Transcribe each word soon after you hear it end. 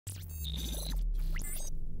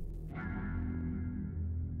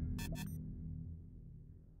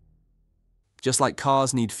Just like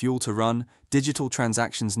cars need fuel to run, digital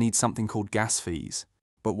transactions need something called gas fees.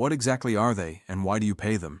 But what exactly are they, and why do you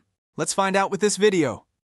pay them? Let's find out with this video.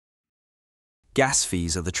 Gas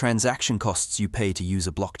fees are the transaction costs you pay to use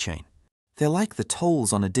a blockchain. They're like the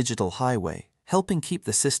tolls on a digital highway, helping keep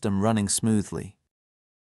the system running smoothly.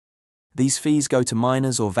 These fees go to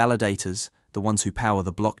miners or validators, the ones who power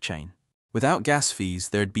the blockchain. Without gas fees,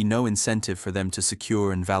 there'd be no incentive for them to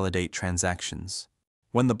secure and validate transactions.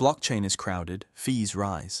 When the blockchain is crowded, fees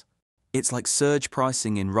rise. It's like surge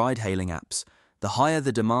pricing in ride-hailing apps. The higher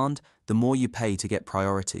the demand, the more you pay to get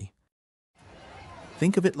priority.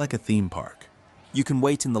 Think of it like a theme park. You can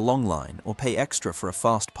wait in the long line or pay extra for a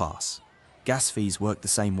fast pass. Gas fees work the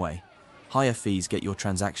same way. Higher fees get your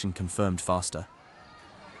transaction confirmed faster.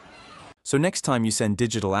 So next time you send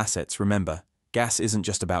digital assets, remember, gas isn't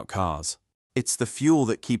just about cars. It's the fuel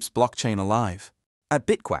that keeps blockchain alive. At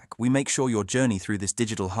Bitquack, we make sure your journey through this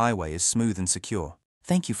digital highway is smooth and secure.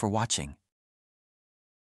 Thank you for watching.